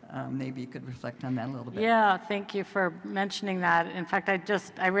maybe you could reflect on that a little bit. Yeah, thank you for mentioning that. In fact,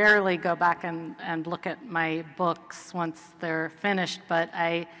 I rarely go back and look at my books once they're finished, but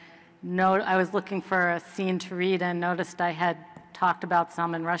I was looking for a scene to read and noticed I had talked about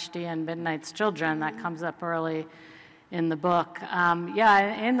Salman Rushdie and Midnight's Children. That comes up early in the book.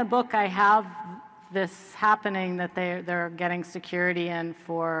 Yeah, in the book I have this happening that they're getting security in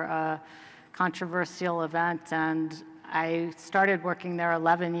for a controversial event, and I started working there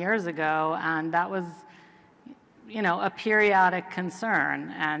 11 years ago, and that was, you know, a periodic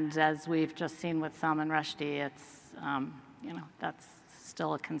concern. And as we've just seen with Salman Rushdie, it's, you know, that's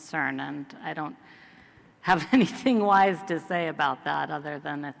still a concern. And I don't have anything wise to say about that other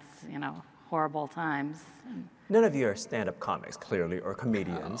than it's, you know, horrible times. None of you are stand-up comics, clearly, or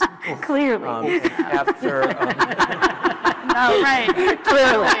comedians. Clearly. After, Oh, right,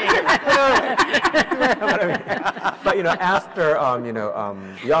 clearly. but you know, after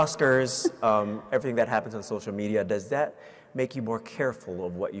the Oscars, everything that happens on social media, does that make you more careful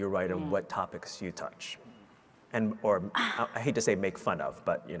of what you write and what topics you touch, or I hate to say make fun of,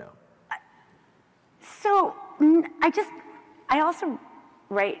 but you know. So I also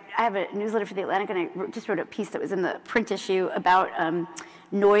write. I have a newsletter for The Atlantic, and I just wrote a piece that was in the print issue about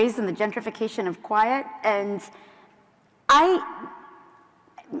noise and the gentrification of quiet, and I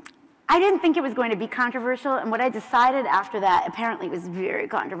didn't think it was going to be controversial, and what I decided after that, apparently it was very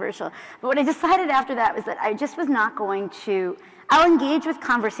controversial, but what I decided after that was that I just was not going to, I'll engage with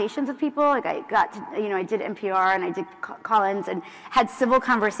conversations with people, like I got to, you know, I did NPR and I did Collins and had civil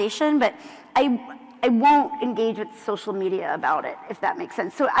conversation, but I won't engage with social media about it, if that makes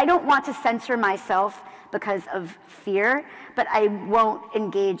sense. So I don't want to censor myself because of fear, but I won't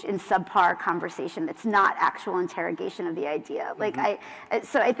engage in subpar conversation that's not actual interrogation of the idea. Like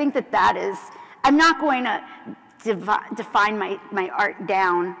so I think that is, I'm not going to define my art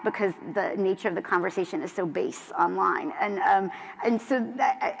down because the nature of the conversation is so base online. And so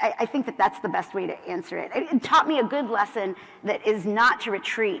I think that that's the best way to answer it. It taught me a good lesson that is not to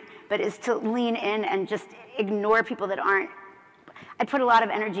retreat, but is to lean in and just ignore people that aren't. I put a lot of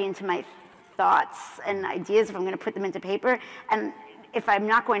energy into my thoughts and ideas if I'm going to put them into paper, and if I'm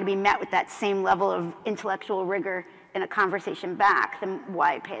not going to be met with that same level of intellectual rigor in a conversation back, then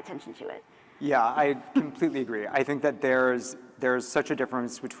why pay attention to it? Yeah, I completely agree. I think that there's such a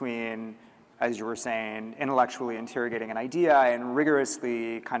difference between, as you were saying, intellectually interrogating an idea and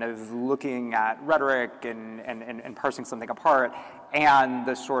rigorously kind of looking at rhetoric and parsing something apart, and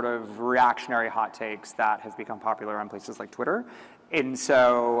the sort of reactionary hot takes that have become popular on places like Twitter. And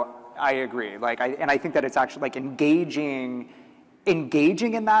so I agree. I think that it's actually like engaging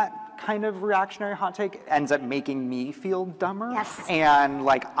in that kind of reactionary hot take ends up making me feel dumber. Yes. And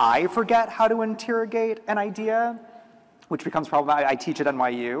like I forget how to interrogate an idea. which becomes problematic. I teach at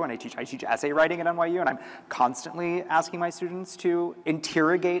NYU, and I teach essay writing at NYU, and I'm constantly asking my students to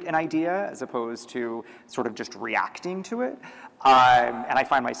interrogate an idea as opposed to sort of just reacting to it. And I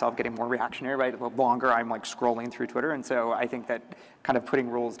find myself getting more reactionary, right? The longer I'm like scrolling through Twitter, and so I think that kind of putting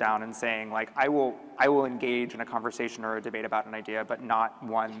rules down and saying like, I will engage in a conversation or a debate about an idea, but not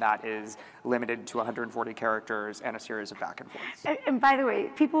one that is limited to 140 characters and a series of back and forths. And by the way,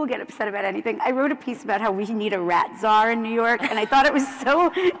 people will get upset about anything. I wrote a piece about how we need a rat czar in New York, and I thought it was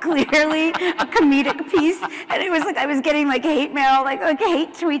so clearly a comedic piece, and it was like I was getting like hate mail, like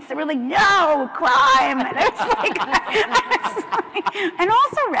hate tweets that were like, no, crime, and I was like, and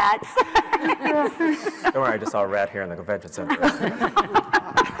also rats. Don't worry, I just saw a rat here in the convention center.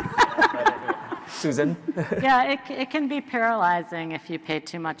 Susan? Yeah, it can be paralyzing if you pay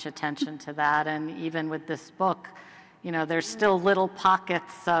too much attention to that. And even with this book, you know, there's still little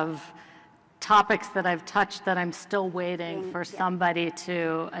pockets of topics that I've touched that I'm still waiting for somebody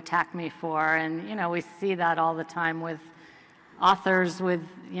to attack me for. And, you know, we see that all the time with authors with,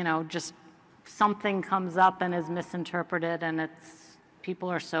 you know, just something comes up and is misinterpreted, and people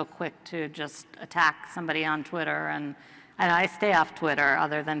are so quick to just attack somebody on Twitter. And I stay off Twitter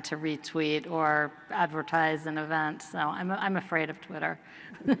other than to retweet or advertise an event, so I'm afraid of Twitter.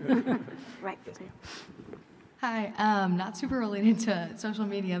 Right. Hi, not super related to social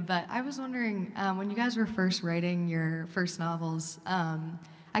media, but I was wondering, when you guys were first writing your first novels,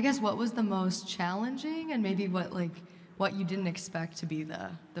 I guess what was the most challenging, and maybe what you didn't expect to be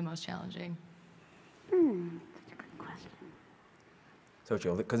the most challenging? That's a good question. So,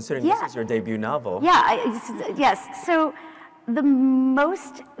 Jill, considering this is your debut novel. Yeah, yes. So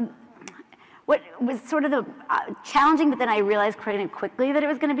what was sort of the challenging, but then I realized pretty quickly that it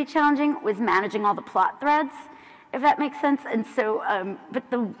was going to be challenging, was managing all the plot threads, if that makes sense. And so, but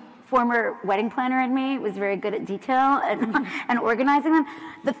the former wedding planner in me was very good at detail and organizing them.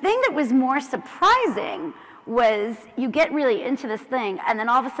 The thing that was more surprising was you get really into this thing, and then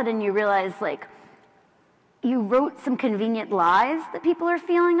all of a sudden you realize, like, you wrote some convenient lies that people are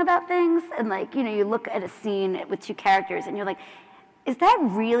feeling about things, and like, you know, you look at a scene with two characters and you're like, is that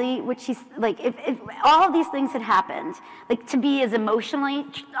really what she's, like, if all of these things had happened, like, to be as emotionally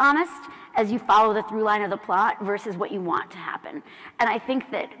honest as you follow the through line of the plot versus what you want to happen. And I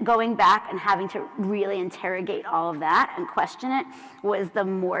think that going back and having to really interrogate all of that and question it was the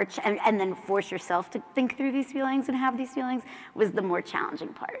more, and then force yourself to think through these feelings and have these feelings, was the more challenging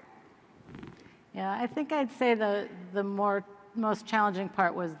part. Yeah, I think I'd say the most challenging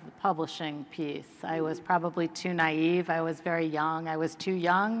part was the publishing piece. I was probably too naive. I was very young. I was too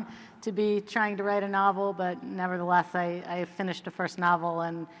young to be trying to write a novel, but nevertheless, I finished a first novel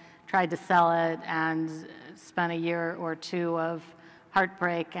and tried to sell it and spent a year or two of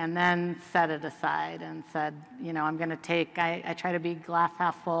heartbreak, and then set it aside and said, you know, I'm going to take, I try to be glass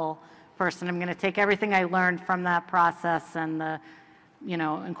half full person. I'm going to take everything I learned from that process and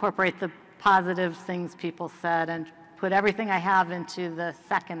incorporate the positive things people said and put everything I have into the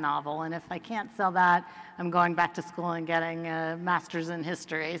second novel. And if I can't sell that, I'm going back to school and getting a master's in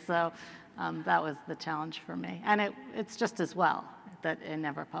history. So that was the challenge for me. And it's just as well that it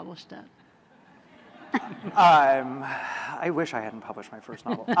never published it. I wish I hadn't published my first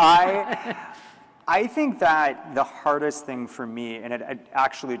novel. I think that the hardest thing for me, and it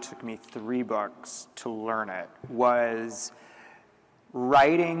actually took me 3 books to learn it, was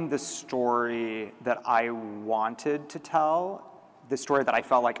writing the story that I wanted to tell, the story that I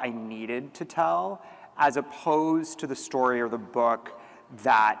felt like I needed to tell, as opposed to the story or the book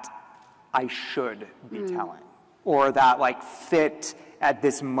that I should be telling, or that like fit at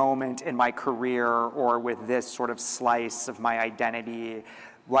this moment in my career or with this sort of slice of my identity,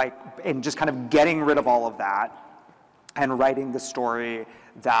 like, and just kind of getting rid of all of that and writing the story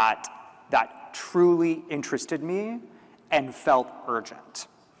that truly interested me and felt urgent.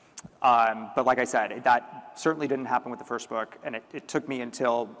 But like I said, that certainly didn't happen with the first book, and it took me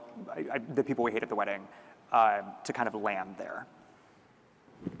until The People We Hate at the Wedding to kind of land there.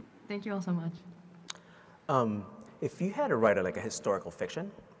 Thank you all so much. If you had to write a historical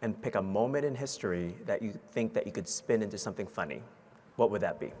fiction and pick a moment in history that you think that you could spin into something funny, what would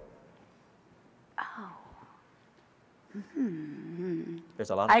that be? There's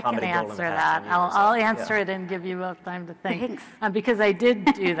a lot of I can comedy gold in answer the past that. 10 years, I'll so, answer it and give you both time to think. Because I did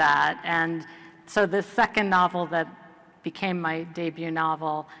do that. And so the second novel that became my debut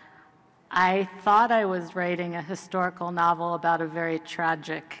novel, I thought I was writing a historical novel about a very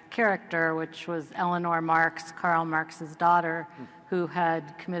tragic character, which was Eleanor Marx, Karl Marx's daughter, who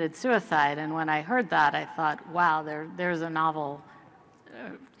had committed suicide. And when I heard that, I thought, wow, there's a novel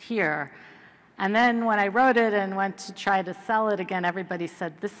here. And then when I wrote it and went to try to sell it again, everybody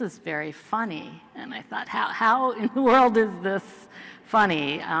said, this is very funny. And I thought, how in the world is this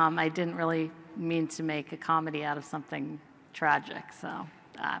funny? I didn't really mean to make a comedy out of something tragic. So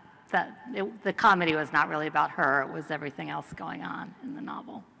the comedy was not really about her. It was everything else going on in the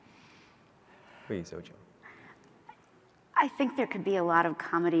novel. Please, Xochitl. I think there could be a lot of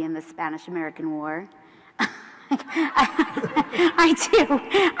comedy in the Spanish-American War. I do.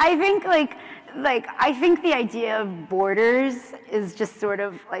 I think I think the idea of borders is just sort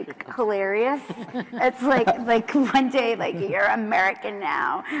of like hilarious. It's like one day you're American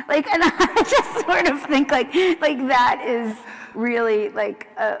now, and I just sort of think like that is really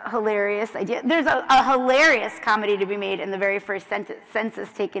a hilarious idea. There's a hilarious comedy to be made in the very first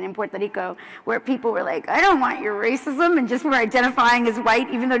census taken in Puerto Rico, where people were like, I don't want your racism, and just were identifying as white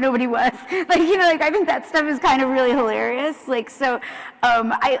even though nobody was. I think that stuff is kind of really hilarious. The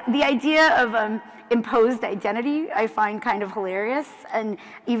idea of imposed identity I find kind of hilarious, and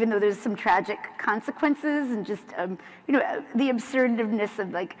even though there's some tragic consequences, and just the absurdness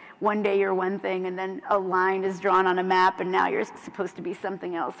of one day you're one thing and then a line is drawn on a map and now you're supposed to be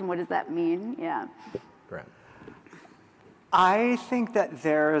something else, and what does that mean? Yeah. Grant. I think that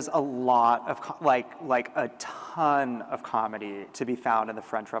there's a lot of a ton of comedy to be found in the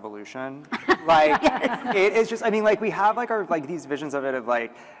French Revolution. Yes. It's just, we have our these visions of it of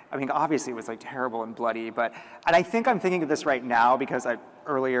obviously it was terrible and bloody, and I think I'm thinking of this right now because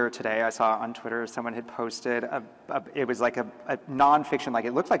earlier today I saw on Twitter someone had posted it was a nonfiction,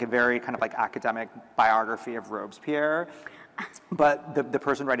 it looked like a very kind of academic biography of Robespierre. But the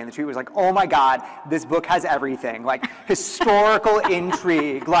person writing the tweet was like, oh my God, this book has everything, historical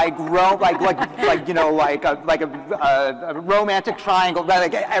intrigue, a romantic triangle,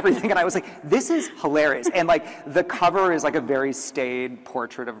 everything. And I was like, this is hilarious. And the cover is a very staid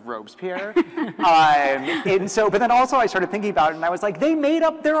portrait of Robespierre. But then also I started thinking about it, and I was like, they made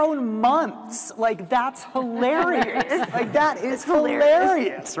up their own months. That's hilarious. That is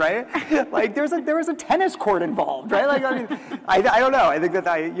hilarious, right? There was a tennis court involved, right? I don't know. I think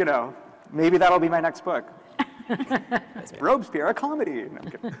that maybe that'll be my next book. Robespierre, a comedy. No,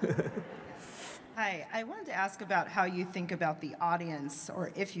 I'm kidding. Hi, I wanted to ask about how you think about the audience,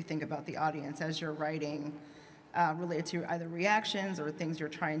 or if you think about the audience as you're writing, related to either reactions or things you're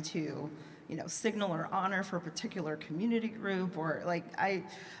trying to, signal or honor for a particular community group, or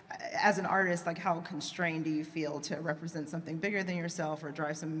as an artist, how constrained do you feel to represent something bigger than yourself or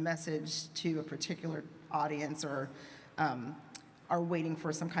drive some message to a particular audience, or are waiting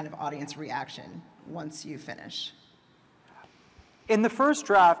for some kind of audience reaction once you finish? In the first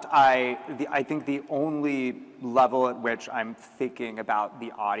draft, I think the only level at which I'm thinking about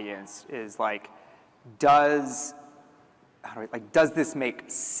the audience is does this make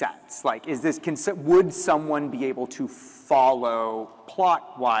sense? Would someone be able to follow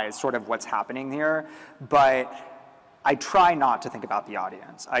plot-wise sort of what's happening here? But I try not to think about the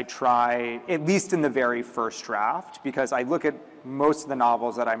audience. I try, at least in the very first draft, because I look at most of the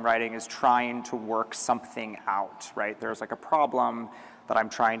novels that I'm writing as trying to work something out, right? There's a problem that I'm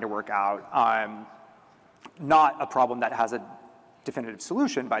trying to work out. Not a problem that has a definitive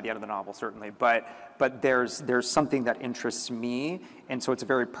solution by the end of the novel, certainly, but there's something that interests me, and so it's a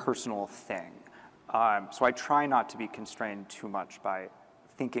very personal thing. So I try not to be constrained too much by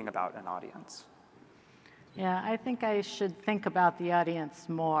thinking about an audience. Yeah, I think I should think about the audience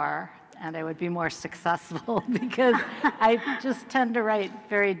more, and I would be more successful because I just tend to write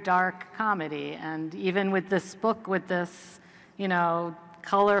very dark comedy. And even with this book, with this,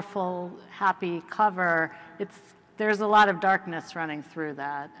 colorful, happy cover, there's a lot of darkness running through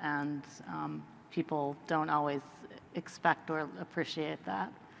that, and people don't always expect or appreciate that.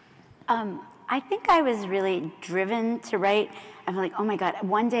 I think I was really driven to write. I'm like, oh my God,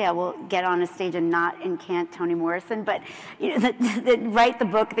 one day I will get on a stage and not incant Toni Morrison, but write the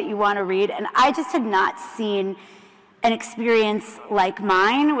book that you want to read. And I just had not seen an experience like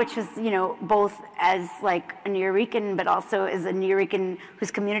mine, which was, both as a Nuyorican, but also as a Nuyorican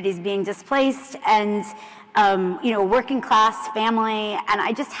whose community is being displaced, and working class family. And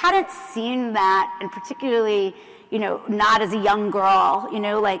I just hadn't seen that, and particularly, not as a young girl, and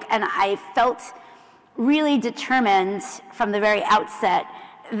I felt really determined from the very outset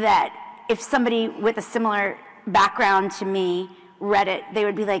that if somebody with a similar background to me read it, they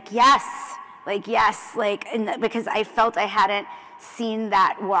would be like, yes, because I felt I hadn't seen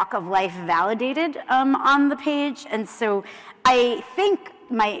that walk of life validated on the page. And so I think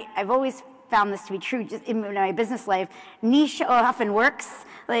I've always found this to be true just in my business life. Niche often works.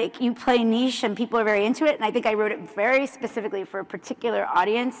 Like, you play niche and people are very into it, and I think I wrote it very specifically for a particular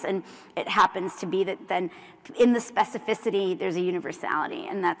audience, and it happens to be that then in the specificity there's a universality,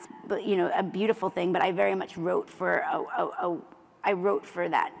 and that's, you know, a beautiful thing. But I very much wrote for I wrote for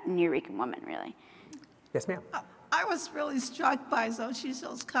that Nuyorican woman, really. Yes, ma'am. I was really struck by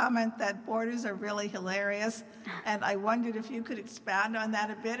Xochitl's comment that borders are really hilarious, and I wondered if you could expand on that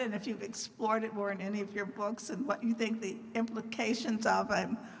a bit, and if you've explored it more in any of your books, and what you think the implications of a,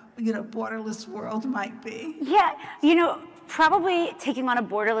 you know, borderless world might be. Yeah, you know, probably taking on a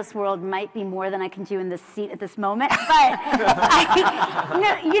borderless world might be more than I can do in this seat at this moment, but I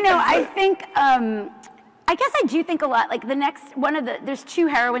think. I guess I do think a lot. Like there's two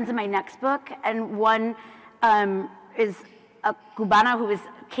heroines in my next book, and one is a Cubana who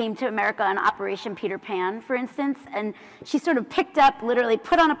came to America on Operation Peter Pan, for instance, and she sort of picked up, literally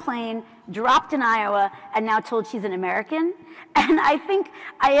put on a plane, dropped in Iowa, and now told she's an American. And I think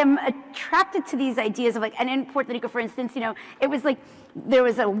I am attracted to these ideas of, like, and in Puerto Rico, for instance, you know, it was like there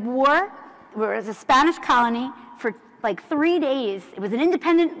was a war, there was a Spanish colony for like 3 days. It was an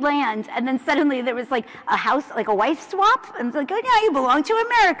independent land, and then suddenly there was like a house, like a wife swap, and it's like, oh yeah, you belong to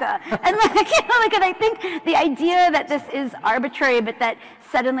America. And like, you know, like, and I think the idea that this is arbitrary, but that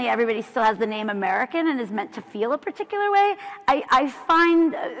suddenly everybody still has the name American and is meant to feel a particular way, I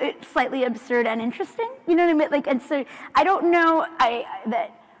find it slightly absurd and interesting. You know what I mean? Like, and so I don't know that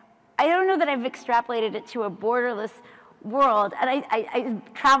I've extrapolated it to a borderless world. And I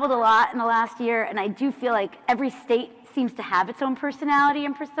traveled a lot in the last year, and I do feel like every state seems to have its own personality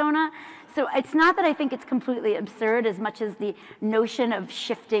and persona. So it's not that I think it's completely absurd as much as the notion of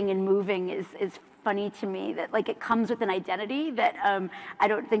shifting and moving is funny to me, that like it comes with an identity that I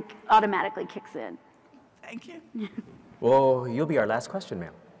don't think automatically kicks in. Thank you. Well, you'll be our last question,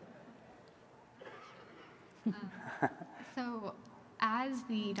 ma'am. So, as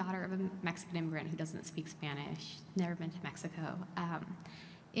the daughter of a Mexican immigrant who doesn't speak Spanish, never been to Mexico,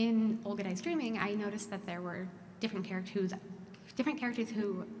 in Olga Dies Dreaming, I noticed that there were different characters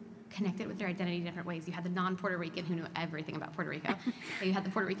who connected with their identity in different ways. You had the non-Puerto Rican who knew everything about Puerto Rico. You had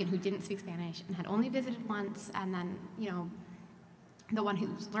the Puerto Rican who didn't speak Spanish and had only visited once, and then, you know, the one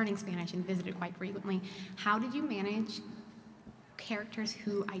who's learning Spanish and visited quite frequently. How did you manage characters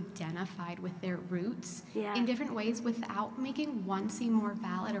who identified with their roots in different ways without making one seem more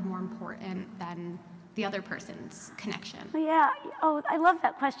valid or more important than the other person's connection? Yeah, oh, I love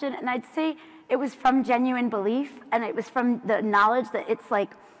that question. And I'd say it was from genuine belief, and it was from the knowledge that it's like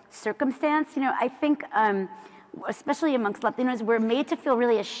circumstance. You know, I think, especially amongst Latinos, we're made to feel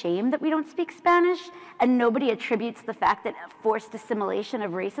really ashamed that we don't speak Spanish, and nobody attributes the fact that forced assimilation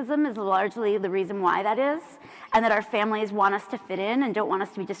of racism is largely the reason why that is, and that our families want us to fit in and don't want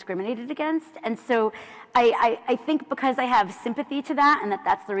us to be discriminated against. And so I think because I have sympathy to that, and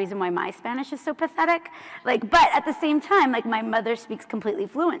that's the reason why my Spanish is so pathetic, like, but at the same time, like, my mother speaks completely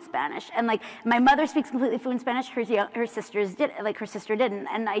fluent Spanish, and like, my mother speaks completely fluent Spanish, her sisters did, like, her sister didn't.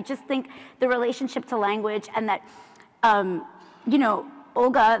 And I just think the relationship to language, and that, you know,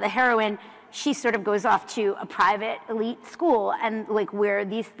 Olga, the heroine, she sort of goes off to a private elite school, and like where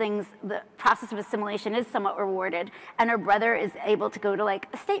these things, the process of assimilation is somewhat rewarded, and her brother is able to go to like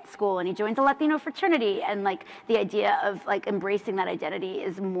a state school, and he joins a Latino fraternity, and like the idea of like embracing that identity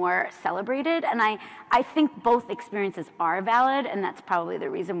is more celebrated. And I think both experiences are valid, and that's probably the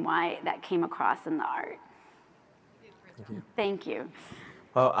reason why that came across in the art. Thank you. Thank you.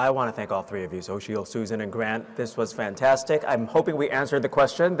 Well, I want to thank all three of you, Xochitl, Susan, and Grant. This was fantastic. I'm hoping we answered the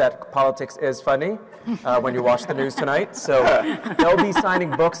question that politics is funny when you watch the news tonight. So they'll be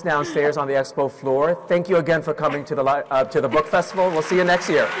signing books downstairs on the expo floor. Thank you again for coming to the book festival. We'll see you next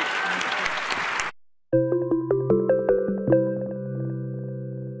year.